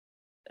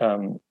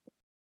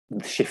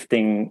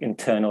shifting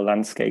internal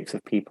landscapes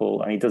of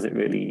people, and he does it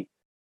really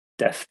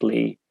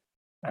deftly.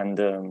 And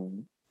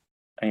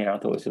yeah, I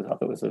thought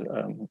it was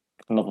a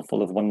novel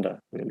full of wonder,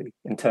 really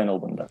internal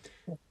wonder.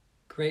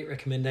 Great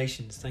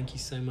recommendations. Thank you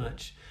so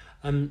much.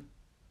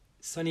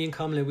 Sunny and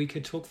Kamala, we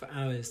could talk for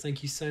hours.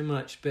 Thank you so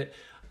much. But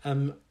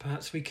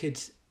perhaps we could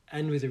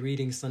end with a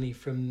reading, Sunny,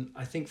 from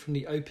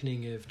the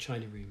opening of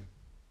China Room.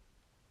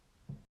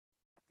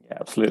 Yeah,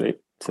 absolutely.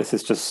 So this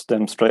is just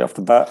straight off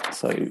the bat,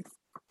 so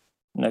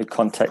no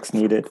context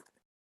needed.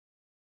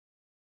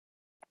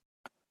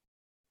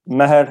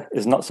 Meher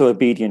is not so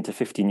obedient a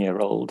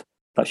 15-year-old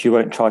that she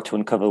won't try to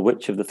uncover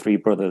which of the three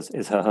brothers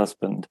is her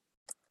husband.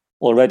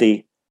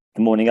 Already,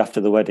 the morning after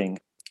the wedding,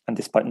 and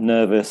despite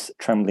nervous,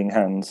 trembling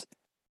hands,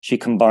 she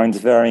combines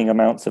varying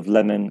amounts of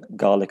lemon,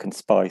 garlic, and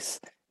spice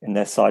in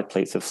their side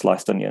plates of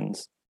sliced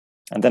onions,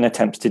 and then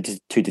attempts to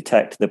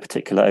detect the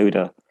particular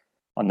odour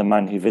on the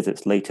man who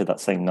visits later that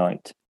same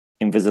night,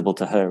 invisible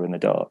to her in the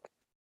dark.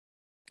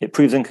 It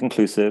proves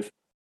inconclusive,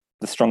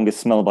 the strongest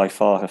smell by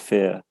far her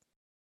fear,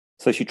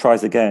 so she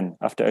tries again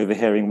after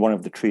overhearing one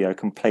of the trio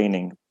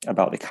complaining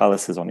about the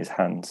calluses on his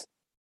hands.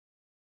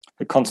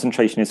 Her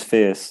concentration is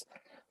fierce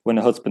when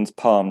her husband's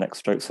palm next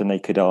strokes her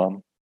naked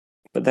arm,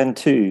 but then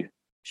too,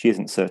 she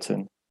isn't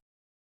certain.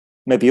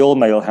 Maybe all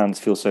male hands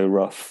feel so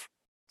rough,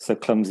 so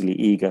clumsily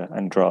eager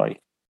and dry.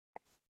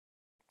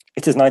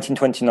 It is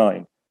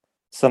 1929.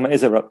 Summer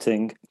is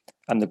erupting,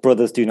 and the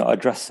brothers do not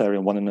address her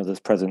in one another's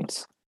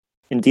presence.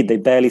 Indeed, they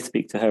barely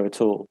speak to her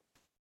at all.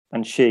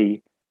 And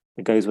she,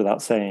 it goes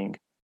without saying,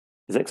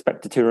 is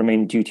expected to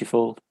remain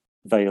dutiful,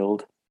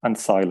 veiled, and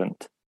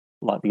silent,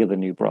 like the other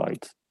new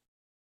brides.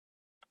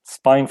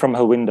 Spying from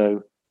her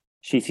window,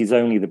 she sees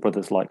only the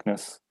brothers'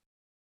 likeness.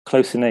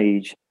 Close in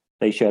age,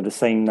 they share the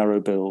same narrow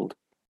build,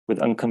 with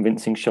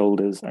unconvincing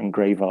shoulders and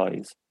grave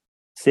eyes,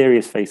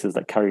 serious faces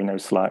that carry no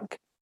slack,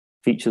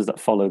 features that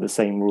follow the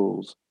same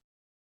rules.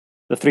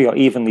 The three are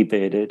evenly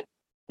bearded,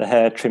 the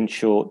hair trimmed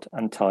short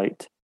and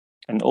tight,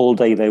 and all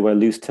day they wear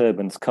loose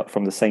turbans cut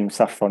from the same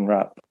saffron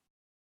wrap.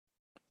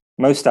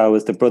 Most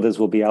hours the brothers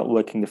will be out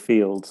working the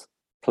fields,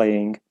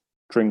 playing,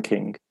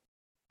 drinking,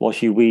 while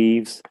she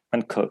weaves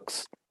and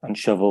cooks and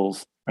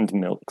shovels and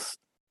milks,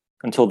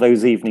 until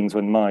those evenings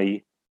when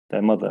Mai,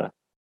 their mother,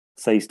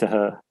 says to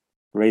her,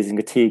 raising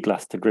a tea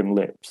glass to grim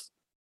lips,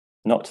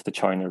 "Not to the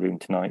China Room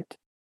tonight."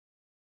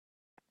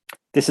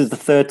 This is the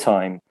third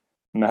time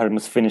Meher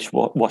must finish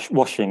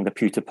washing the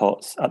pewter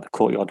pots at the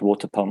courtyard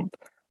water pump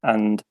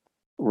and,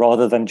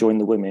 rather than join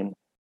the women,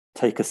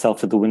 take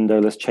herself to the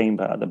windowless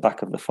chamber at the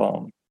back of the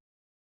farm.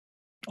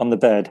 On the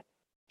bed,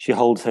 she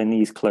holds her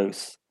knees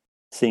close,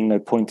 seeing no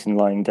point in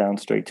lying down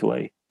straight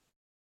away.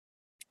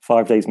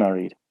 5 days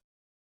married.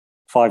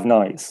 5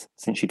 nights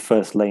since she'd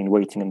first lain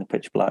waiting in the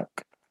pitch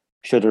black,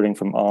 shuddering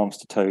from arms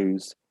to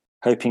toes,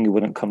 hoping he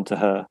wouldn't come to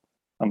her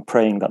and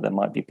praying that there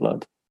might be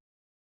blood.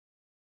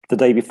 The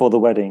day before the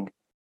wedding,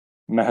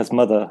 Meher's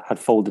mother had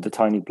folded a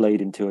tiny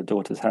blade into her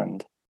daughter's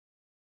hand.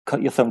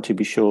 "Cut your thumb to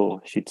be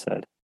sure," she'd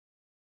said.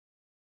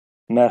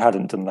 Meher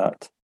hadn't done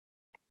that.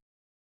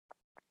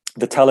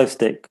 The tallow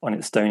stick on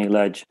its stony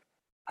ledge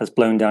has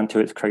blown down to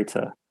its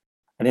crater,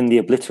 and in the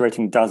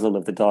obliterating dazzle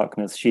of the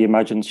darkness, she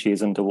imagines she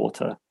is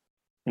underwater,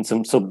 in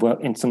some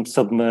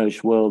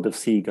submerged world of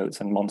sea goats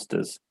and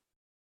monsters.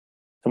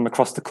 From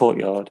across the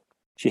courtyard,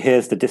 she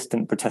hears the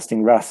distant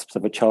protesting rasps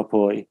of a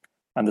charpoy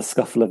and the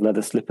scuffle of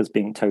leather slippers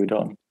being towed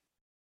on.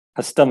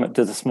 Her stomach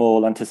does a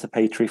small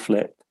anticipatory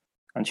flip,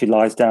 and she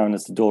lies down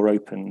as the door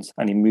opens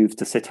and he moves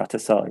to sit at her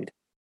side.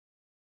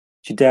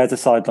 She dares a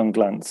sidelong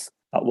glance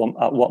at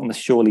what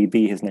must surely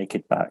be his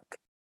naked back,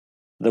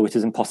 though it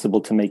is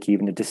impossible to make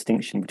even a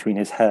distinction between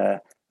his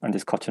hair and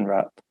his cotton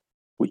wrap,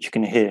 which you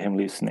can hear him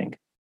loosening.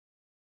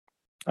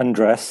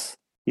 "Undress,"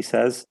 he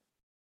says,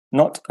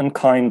 not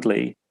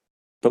unkindly,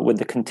 but with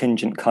the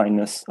contingent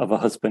kindness of a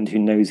husband who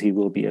knows he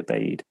will be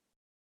obeyed.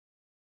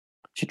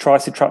 She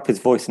tries to trap his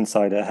voice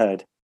inside her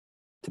head,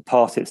 to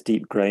parse its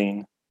deep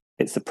grain,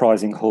 its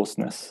surprising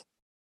hoarseness.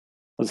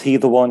 Was he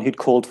the one who'd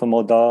called for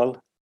more dal,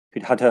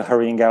 who'd had her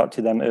hurrying out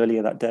to them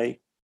earlier that day?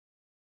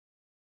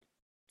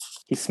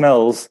 He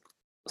smells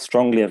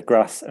strongly of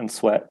grass and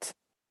sweat,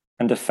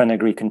 and of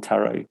fenugreek and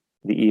taro,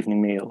 the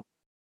evening meal.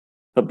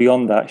 But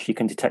beyond that, she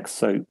can detect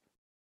soap,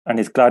 and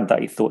is glad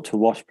that he thought to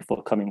wash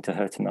before coming to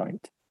her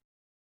tonight.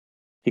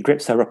 He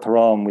grips her upper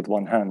arm with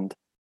one hand.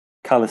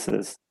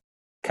 Calluses.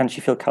 Can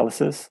she feel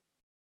calluses?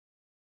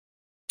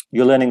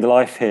 "You're learning the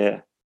life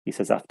here," he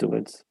says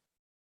afterwards.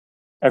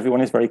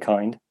 "Everyone is very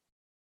kind."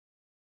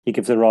 He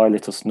gives a wry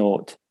little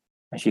snort,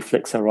 and she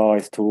flicks her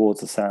eyes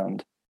towards the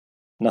sound.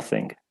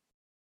 Nothing.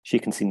 She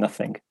can see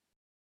nothing.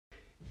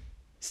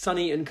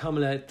 Sunny and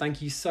Kamala,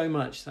 thank you so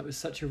much. That was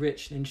such a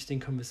rich and interesting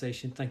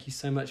conversation. Thank you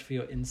so much for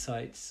your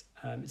insights.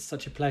 It's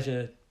such a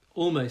pleasure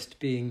almost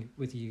being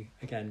with you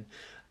again.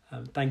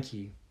 Thank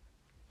you.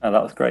 Oh,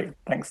 that was great.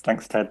 Thanks,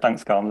 Ted.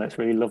 Thanks, Kamala. It's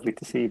really lovely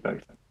to see you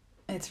both.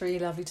 It's really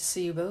lovely to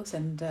see you both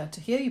and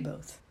to hear you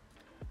both.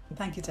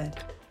 Thank you, Ted.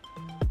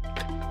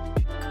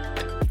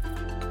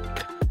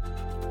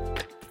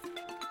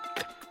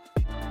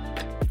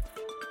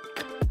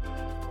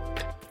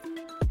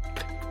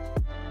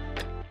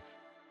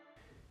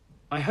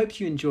 I hope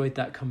you enjoyed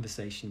that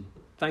conversation.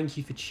 Thank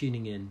you for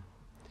tuning in.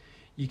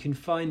 You can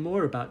find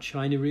more about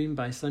China Room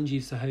by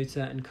Sanjeev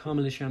Sahota and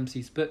Kamala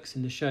Shamsi's books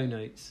in the show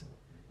notes.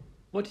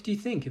 What did you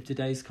think of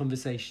today's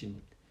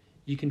conversation?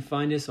 You can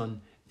find us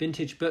on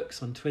Vintage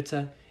Books on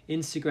Twitter,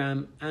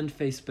 Instagram and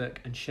Facebook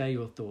and share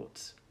your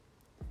thoughts.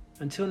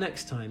 Until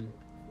next time,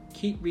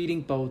 keep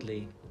reading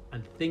boldly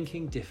and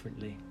thinking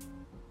differently.